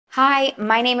Hi,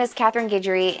 my name is Catherine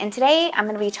Guidry, and today I'm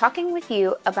going to be talking with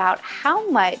you about how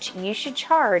much you should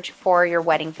charge for your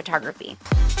wedding photography.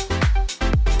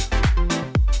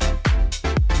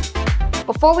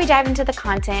 Before we dive into the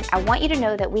content, I want you to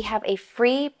know that we have a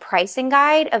free pricing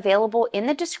guide available in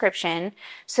the description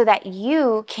so that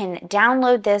you can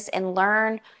download this and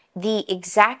learn the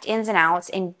exact ins and outs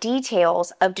and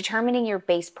details of determining your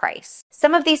base price.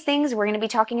 Some of these things we're going to be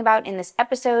talking about in this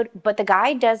episode, but the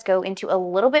guide does go into a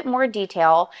little bit more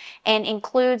detail and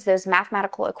includes those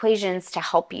mathematical equations to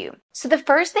help you. So the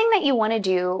first thing that you want to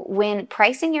do when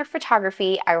pricing your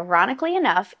photography, ironically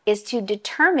enough, is to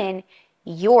determine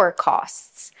your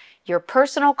costs. Your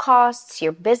personal costs,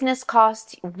 your business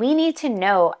costs. We need to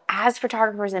know as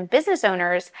photographers and business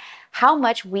owners how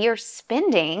much we are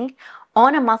spending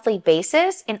on a monthly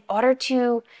basis in order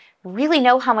to really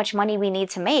know how much money we need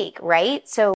to make, right?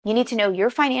 So you need to know your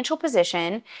financial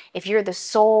position, if you're the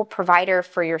sole provider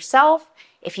for yourself,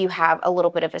 if you have a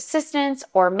little bit of assistance,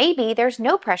 or maybe there's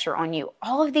no pressure on you.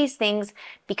 All of these things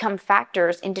become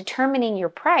factors in determining your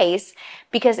price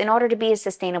because in order to be a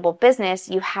sustainable business,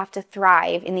 you have to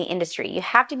thrive in the industry. You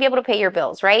have to be able to pay your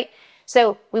bills, right?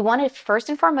 So we want to first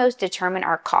and foremost determine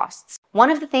our costs. One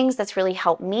of the things that's really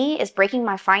helped me is breaking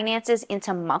my finances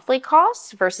into monthly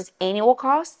costs versus annual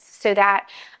costs so that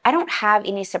I don't have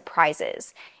any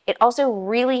surprises. It also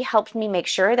really helps me make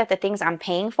sure that the things I'm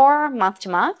paying for month to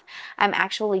month, I'm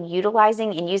actually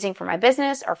utilizing and using for my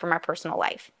business or for my personal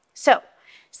life. So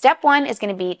step one is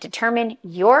going to be determine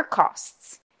your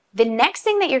costs. The next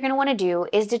thing that you're going to want to do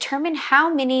is determine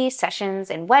how many sessions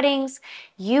and weddings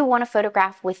you want to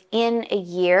photograph within a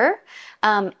year,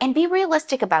 and be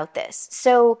realistic about this.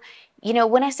 So,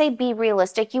 when I say be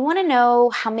realistic, you want to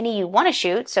know how many you want to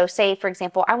shoot. So say, for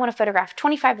example, I want to photograph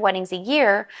 25 weddings a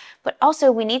year, but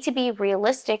also we need to be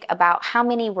realistic about how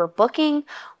many we're booking,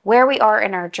 where we are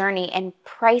in our journey, and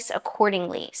price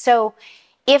accordingly. So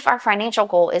if our financial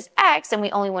goal is X and we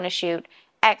only want to shoot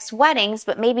X weddings,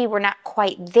 but maybe we're not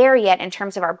quite there yet in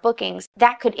terms of our bookings,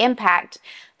 that could impact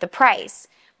the price.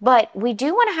 But we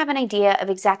do want to have an idea of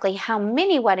exactly how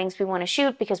many weddings we want to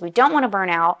shoot because we don't want to burn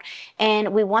out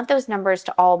and we want those numbers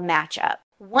to all match up.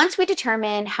 Once we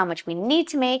determine how much we need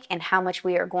to make and how much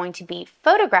we are going to be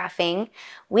photographing,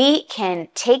 we can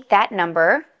take that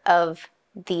number of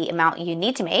the amount you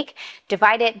need to make,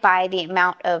 divide it by the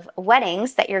amount of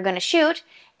weddings that you're going to shoot,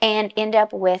 and end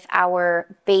up with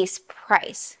our base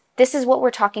price. This is what we're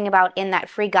talking about in that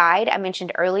free guide I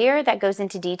mentioned earlier that goes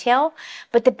into detail,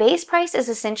 but the base price is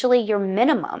essentially your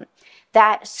minimum.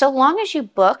 That so long as you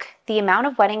book the amount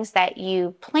of weddings that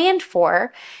you planned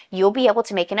for, you'll be able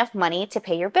to make enough money to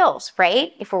pay your bills,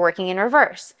 right? If we're working in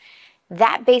reverse.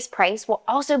 That base price will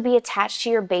also be attached to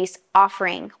your base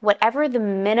offering, whatever the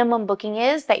minimum booking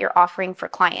is that you're offering for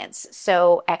clients.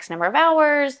 So X number of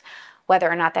hours,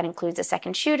 whether or not that includes a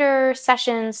second shooter,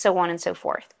 sessions, so on and so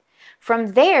forth.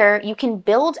 From there, you can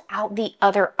build out the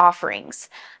other offerings.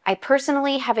 I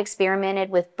personally have experimented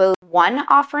with both one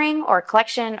offering or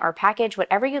collection or package,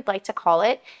 whatever you'd like to call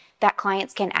it, that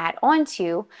clients can add on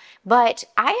to, but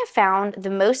I have found the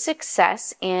most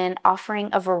success in offering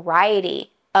a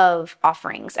variety of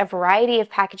offerings, a variety of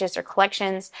packages or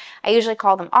collections. I usually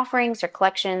call them offerings or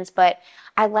collections, but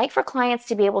I like for clients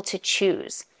to be able to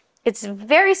choose. It's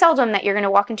very seldom that you're going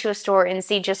to walk into a store and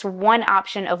see just one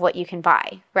option of what you can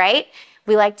buy, right?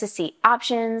 We like to see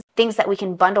options, things that we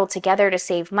can bundle together to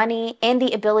save money, and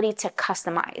the ability to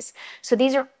customize. So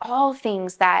these are all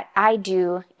things that I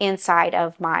do inside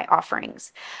of my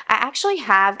offerings. I actually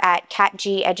have at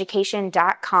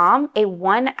catgeducation.com a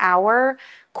 1-hour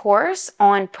course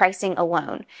on pricing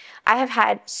alone. I have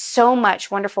had so much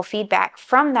wonderful feedback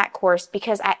from that course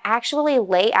because I actually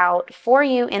lay out for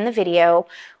you in the video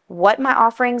what my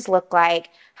offerings look like,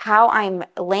 how I'm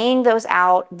laying those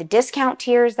out, the discount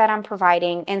tiers that I'm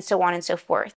providing, and so on and so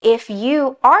forth. If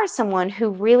you are someone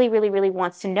who really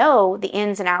wants to know the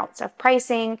ins and outs of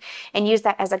pricing and use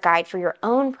that as a guide for your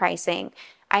own pricing,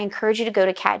 I encourage you to go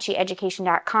to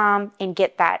catgeducation.com and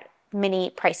get that mini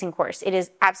pricing course. It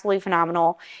is absolutely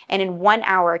phenomenal, and in 1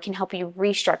 hour can help you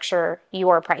restructure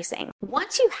your pricing.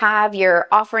 Once you have your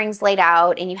offerings laid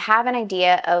out and you have an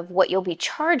idea of what you'll be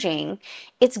charging,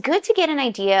 it's good to get an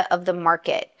idea of the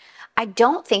market. I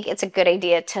don't think it's a good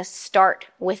idea to start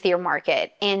with your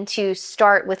market and to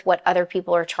start with what other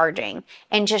people are charging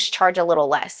and just charge a little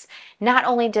less. Not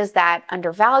only does that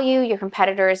undervalue your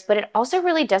competitors, but it also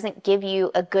really doesn't give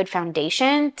you a good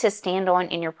foundation to stand on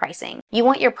in your pricing. You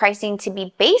want your pricing to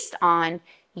be based on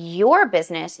your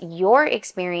business, your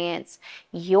experience,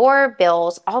 your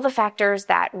bills, all the factors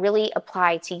that really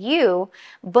apply to you,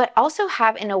 but also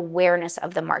have an awareness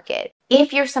of the market.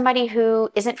 If you're somebody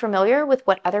who isn't familiar with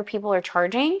what other people are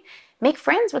charging, make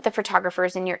friends with the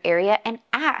photographers in your area and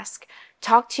ask.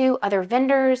 Talk to other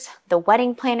vendors, the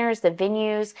wedding planners, the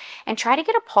venues, and try to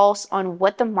get a pulse on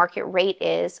what the market rate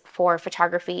is for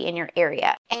photography in your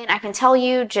area. And I can tell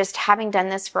you, just having done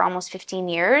this for almost 15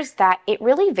 years, that it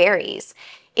really varies.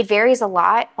 It varies a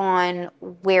lot on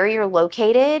where you're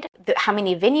located, how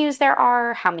many venues there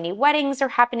are, how many weddings are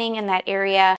happening in that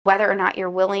area, whether or not you're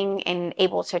willing and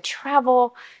able to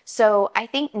travel. So I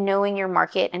think knowing your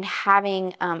market and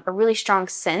having a really strong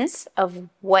sense of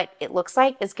what it looks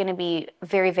like is going to be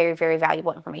very, very, very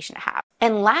valuable information to have.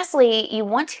 And lastly, you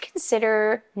want to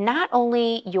consider not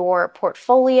only your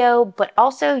portfolio, but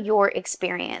also your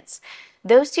experience.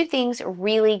 Those two things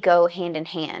really go hand in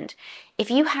hand. If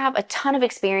you have a ton of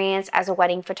experience as a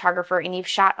wedding photographer and you've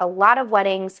shot a lot of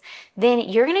weddings, then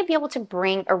you're going to be able to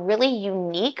bring a really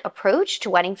unique approach to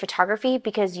wedding photography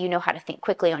because you know how to think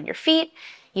quickly on your feet.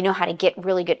 You know how to get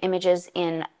really good images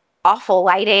in awful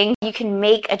lighting. You can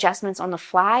make adjustments on the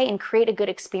fly and create a good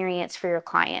experience for your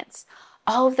clients.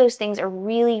 All of those things are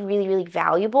really, really, really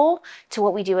valuable to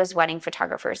what we do as wedding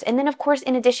photographers. And then, of course,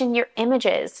 in addition, your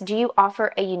images. Do you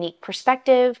offer a unique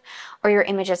perspective? Are your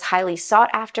images highly sought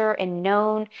after and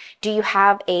known? Do you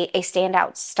have a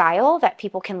standout style that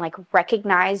people can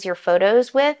recognize your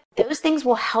photos with? Those things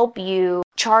will help you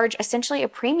charge essentially a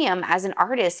premium as an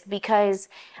artist, because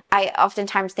I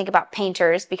oftentimes think about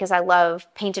painters because I love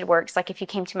painted works. Like if you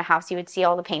came to my house, you would see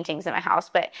all the paintings in my house.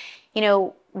 But,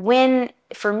 when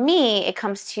for me it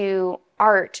comes to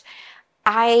art,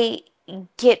 I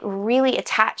get really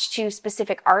attached to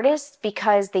specific artists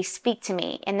because they speak to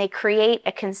me and they create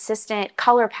a consistent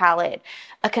color palette,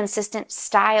 a consistent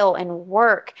style and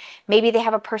work. Maybe they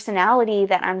have a personality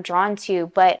that I'm drawn to,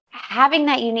 but having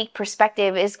that unique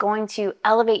perspective is going to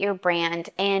elevate your brand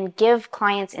and give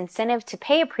clients incentive to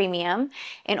pay a premium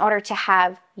in order to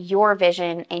have your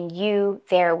vision and you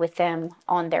there with them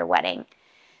on their wedding.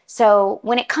 So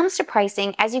when it comes to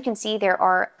pricing, as you can see, there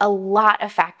are a lot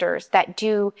of factors that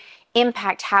do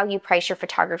impact how you price your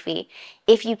photography.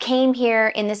 If you came here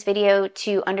in this video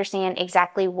to understand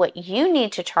exactly what you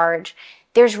need to charge,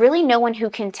 there's really no one who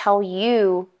can tell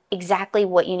you exactly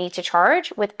what you need to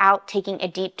charge without taking a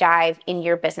deep dive in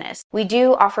your business. We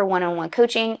do offer one-on-one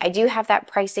coaching. I do have that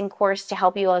pricing course to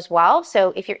help you as well.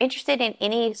 So if you're interested in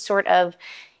any sort of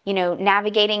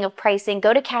navigating of pricing,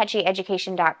 go to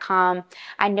katjeeducation.com.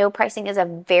 I know pricing is a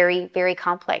very, very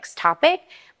complex topic,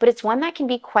 but it's one that can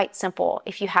be quite simple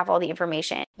if you have all the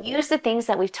information. Use the things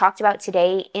that we've talked about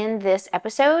today in this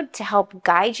episode to help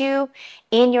guide you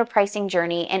in your pricing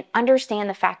journey and understand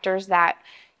the factors that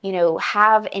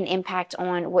have an impact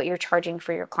on what you're charging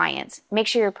for your clients. Make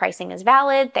sure your pricing is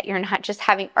valid, that you're not just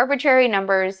having arbitrary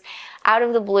numbers out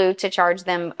of the blue to charge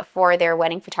them for their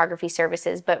wedding photography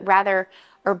services, but rather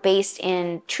are based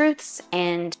in truths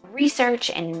and research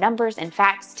and numbers and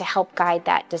facts to help guide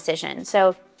that decision.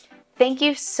 So thank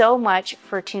you so much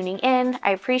for tuning in.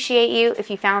 I appreciate you.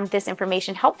 If you found this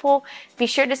information helpful, be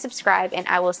sure to subscribe and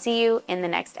I will see you in the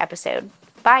next episode.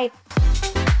 Bye.